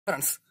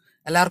Friends,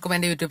 എല്ലാവർക്കും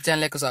എൻ്റെ YouTube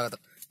ചാനലിലേക്ക് സ്വാഗതം.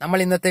 നമ്മൾ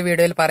ഇന്നത്തെ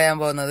വീഡിയോയിൽ പറയാൻ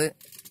പോകുന്നത്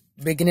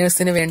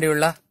ബിഗിനേഴ്സിന്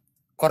വേണ്ടിയുള്ള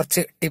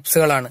കുറച്ച്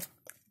ടിപ്സുകളാണ്.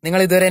 നിങ്ങൾ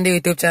ഇതുവരെ എൻ്റെ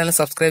യൂട്യൂബ് ചാനൽ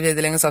സബ്സ്ക്രൈബ്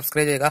ചെയ്തില്ലെങ്കിൽ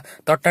സബ്സ്ക്രൈബ് ചെയ്യുക.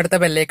 തൊട്ടടുത്ത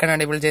ബെല്ലൈക്കൺ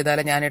എനേബിൾ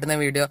ചെയ്താലേ ഞാനിടുന്ന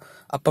വീഡിയോ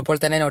അപ്പോൾ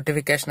തന്നെ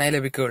നോട്ടിഫിക്കേഷനായി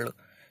ലഭിക്കുകയുള്ളൂ.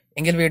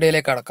 എങ്കിൽ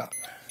വീഡിയോയിലേക്ക് കടക്കാം.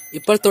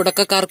 ഇപ്പോൾ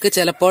തുടക്കക്കാർക്ക്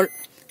ചിലപ്പോൾ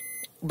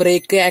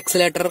ബ്രേക്ക്,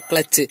 ആക്സിലേറ്റർ,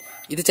 ക്ലച്ച്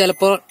ഇത്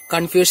ചിലപ്പോൾ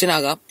കൺഫ്യൂഷൻ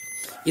ആകാം.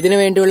 ഇതിനു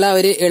വേണ്ടിയുള്ള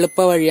ഒരു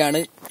എളുപ്പ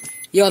വഴിയാണ്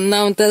ഈ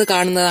ഒന്നാമത്തേത്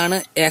കാണുന്നതാണ്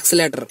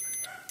ആക്സിലേറ്റർ,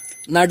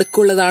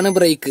 നടുക്കുള്ളതാണ്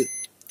ബ്രേക്ക്,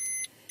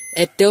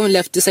 ഏറ്റവും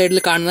ലെഫ്റ്റ് സൈഡിൽ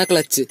കാണുന്ന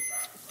ക്ലച്ച്.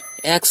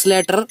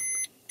 ആക്സിലേറ്റർ,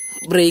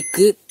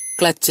 ബ്രേക്ക്,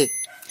 ക്ലച്ച്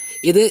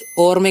ഇത്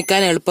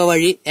ഓർമ്മിക്കാൻ എളുപ്പ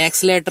വഴി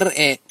accelerator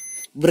A,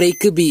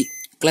 break B,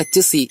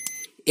 clutch C,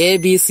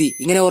 ABC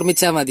ഇങ്ങനെ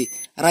ഓർമ്മിച്ചാൽ മതി.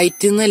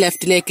 റൈറ്റിൽ നിന്ന്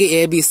ലെഫ്റ്റിലേക്ക്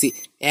ABC,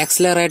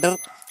 ആക്സിലറേറ്റർ,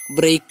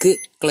 ബ്രേക്ക്,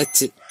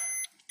 ക്ലച്ച്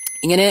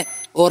ഇങ്ങനെ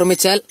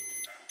ഓർമ്മിച്ചാൽ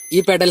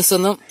ഈ പെഡൽസ്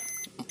ഒന്നും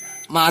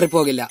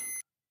മാറിപ്പോകില്ല.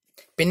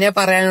 പിന്നെ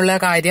പറയാനുള്ള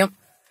കാര്യം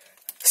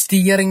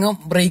സ്റ്റിയറിങ്ങും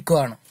ബ്രേക്കും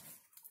ആണ്.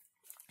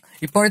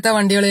 ഇപ്പോഴത്തെ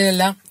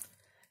വണ്ടികളിലെല്ലാം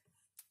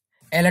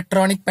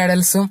ഇലക്ട്രോണിക്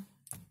പെഡൽസും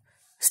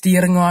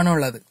സ്റ്റിയറിങ്ങും ആണ്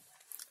ഉള്ളത്.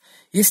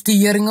 ഈ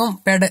സ്റ്റിയറിങ്ങും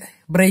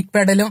ബ്രേക്ക്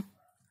പെഡലും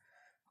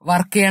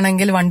വർക്ക്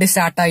ചെയ്യണമെങ്കിൽ വണ്ടി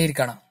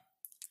സ്റ്റാർട്ടായിരിക്കണം.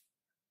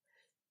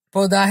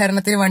 ഇപ്പോൾ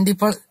ഉദാഹരണത്തിന് വണ്ടി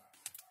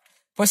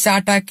ഇപ്പോൾ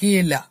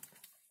സ്റ്റാർട്ടാക്കിയില്ല,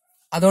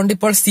 അതുകൊണ്ട്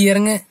ഇപ്പോൾ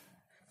സ്റ്റിയറിങ്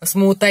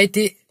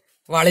സ്മൂത്തായിട്ട്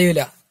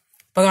വളയൂല.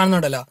 ഇപ്പൊ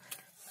കാണുന്നുണ്ടല്ലോ,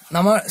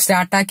 നമ്മൾ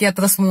സ്റ്റാർട്ടാക്കി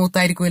അത്ര സ്മൂത്ത്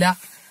ആയിരിക്കൂല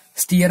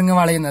സ്റ്റിയറിങ്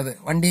വളയുന്നത്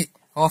വണ്ടി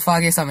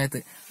ഓഫാക്കിയ സമയത്ത്.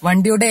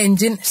 വണ്ടിയുടെ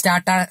എഞ്ചിൻ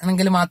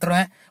സ്റ്റാർട്ടാണെങ്കിൽ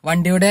മാത്രമേ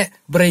വണ്ടിയുടെ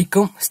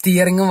ബ്രേക്കും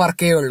സ്റ്റിയറിങ്ങും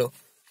വർക്ക് ചെയ്യുള്ളൂ.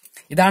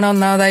 ഇതാണ്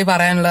ഒന്നാമതായി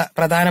പറയാനുള്ള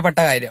പ്രധാനപ്പെട്ട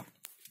കാര്യം.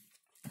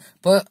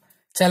 ഇപ്പോൾ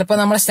ചിലപ്പോൾ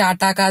നമ്മൾ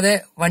സ്റ്റാർട്ടാക്കാതെ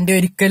വണ്ടി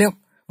ഒരിക്കലും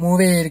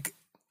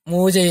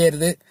മൂവ്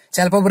ചെയ്യരുത്.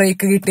 ചിലപ്പോൾ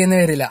ബ്രേക്ക് കിട്ടിയെന്ന്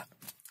വരില്ല.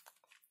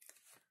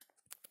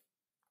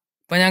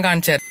 ഇപ്പൊ ഞാൻ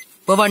കാണിച്ചു തരാം.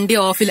 ഇപ്പൊ വണ്ടി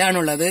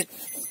ഓഫിലാണുള്ളത്.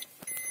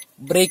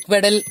 ബ്രേക്ക്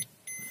പെഡൽ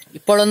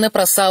ഇപ്പോൾ ഒന്ന്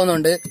പ്രസ്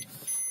ആവുന്നുണ്ട്.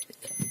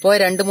 ഇപ്പോൾ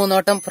 2-3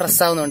 വട്ടം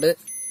പ്രസ് ആവുന്നുണ്ട്.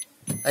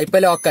 ഇപ്പൊ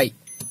ലോക്കായി,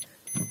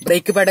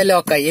 ബ്രേക്ക് പെഡൽ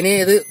ലോക്കായി. ഇനി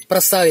ഇത്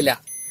പ്രസ് ആവില്ല.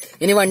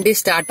 ഇനി വണ്ടി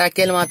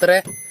സ്റ്റാർട്ടാക്കിയാൽ മാത്രമേ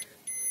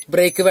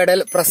ബ്രേക്ക് പെഡൽ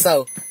പ്രസ്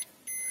ആവൂ.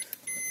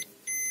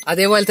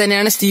 അതേപോലെ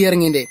തന്നെയാണ്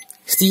സ്റ്റിയറിങ്ങിന്റെ.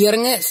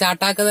 സ്റ്റിയറിങ്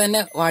സ്റ്റാർട്ടാക്കാതെ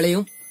തന്നെ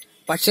വളയും,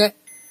 പക്ഷെ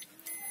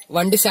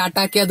വണ്ടി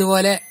സ്റ്റാർട്ടാക്കി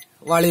അതുപോലെ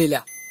വളയില്ല.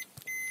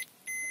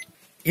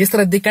 ഈ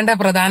ശ്രദ്ധിക്കേണ്ട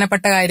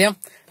പ്രധാനപ്പെട്ട കാര്യം,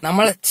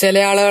 നമ്മൾ ചില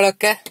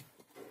ആളുകളൊക്കെ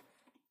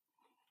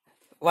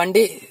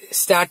വണ്ടി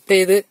സ്റ്റാർട്ട്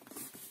ചെയ്ത്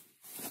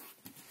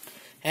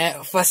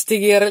ഫസ്റ്റ്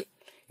ഗിയറിൽ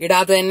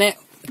ഇടാതെ തന്നെ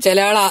ചില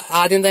ആൾ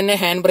ആദ്യം തന്നെ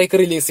ഹാൻഡ് ബ്രേക്ക്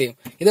റിലീസ് ചെയ്യും.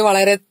 ഇത്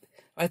വളരെ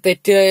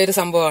തെറ്റായൊരു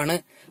സംഭവമാണ്.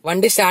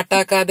 വണ്ടി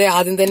സ്റ്റാർട്ടാക്കാതെ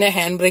ആദ്യം തന്നെ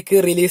ഹാൻഡ് ബ്രേക്ക്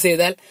റിലീസ്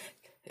ചെയ്താൽ,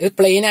 ഇത്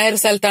പ്ലെയിൻ ആയ ഒരു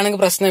സ്ഥലത്താണെങ്കിൽ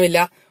പ്രശ്നമില്ല.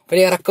 ഒരു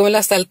ഇറക്കമുള്ള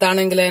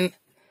സ്ഥലത്താണെങ്കിൽ,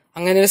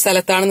 അങ്ങനെ ഒരു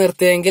സ്ഥലത്താണ്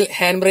നിർത്തിയതെങ്കിൽ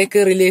ഹാൻഡ് ബ്രേക്ക്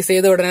റിലീസ്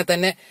ചെയ്ത ഉടനെ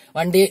തന്നെ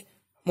വണ്ടി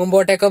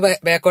മുമ്പോട്ടേക്കോ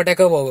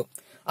ബാക്കോട്ടേക്കോ പോകും.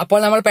 അപ്പോൾ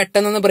നമ്മൾ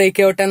പെട്ടെന്നൊന്ന്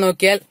ബ്രേക്ക് ഔട്ടാൻ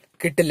നോക്കിയാൽ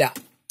കിട്ടില്ല.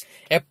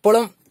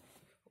 എപ്പോഴും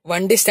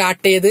വണ്ടി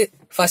സ്റ്റാർട്ട് ചെയ്ത്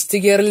ഫസ്റ്റ്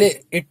ഗിയറിൽ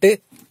ഇട്ട്,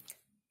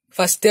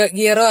 ഫസ്റ്റ്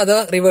ഗിയറോ അതോ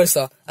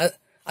റിവേഴ്സോ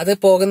അത്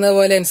പോകുന്നത്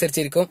പോലെ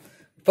അനുസരിച്ചിരിക്കും.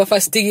 ഇപ്പൊ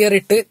ഫസ്റ്റ് ഗിയർ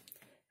ഇട്ട്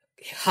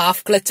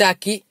ഹാഫ് ക്ലച്ച്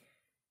ആക്കി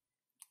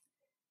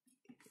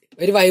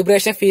ഒരു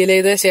വൈബ്രേഷൻ ഫീൽ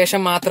ചെയ്ത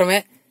ശേഷം മാത്രമേ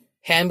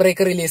ഹാൻഡ്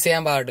ബ്രേക്ക് റിലീസ്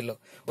ചെയ്യാൻ പാടുള്ളൂ.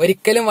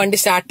 ഒരിക്കലും വണ്ടി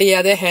സ്റ്റാർട്ട്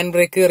ചെയ്യാതെ ഹാൻഡ്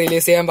ബ്രേക്ക്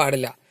റിലീസ് ചെയ്യാൻ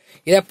പാടില്ല.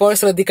 ഇതെപ്പോഴും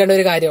ശ്രദ്ധിക്കേണ്ട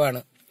ഒരു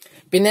കാര്യമാണ്.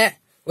 പിന്നെ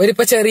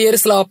ഒരിപ്പോ ചെറിയൊരു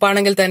സ്ലോപ്പ്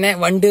ആണെങ്കിൽ തന്നെ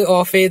വണ്ടി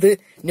ഓഫ് ചെയ്ത്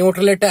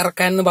ന്യൂട്രലിട്ട്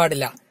ഇറക്കാനൊന്നും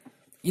പാടില്ല.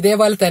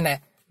 ഇതേപോലെ തന്നെ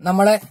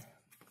നമ്മളെ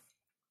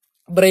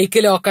ബ്രേക്ക്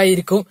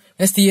ലോക്കായിരിക്കും,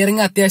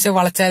 സ്റ്റിയറിംഗ് അത്യാവശ്യം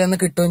വളച്ചാലൊന്നും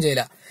കിട്ടുകയും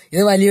ചെയ്യില്ല.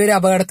 ഇത് വലിയൊരു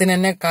അപകടത്തിന്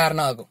തന്നെ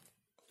കാരണമാകും.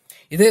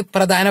 ഇത്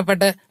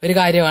പ്രധാനപ്പെട്ട ഒരു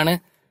കാര്യമാണ്.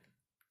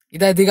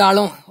 ഇത് അധികം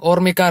ആളും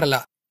ഓർമ്മിക്കാറില്ല.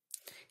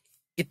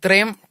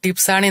 ഇത്രയും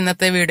ടിപ്സാണ്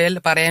ഇന്നത്തെ വീഡിയോയിൽ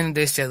പറയാൻ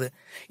ഉദ്ദേശിച്ചത്.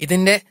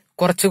 ഇതിന്റെ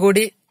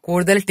കുറച്ചുകൂടി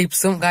കൂടുതൽ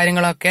ടിപ്സും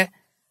കാര്യങ്ങളൊക്കെ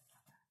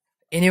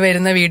ഇനി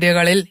വരുന്ന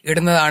വീഡിയോകളിൽ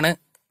ഇടുന്നതാണ്.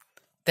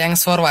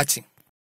 Thanks for watching.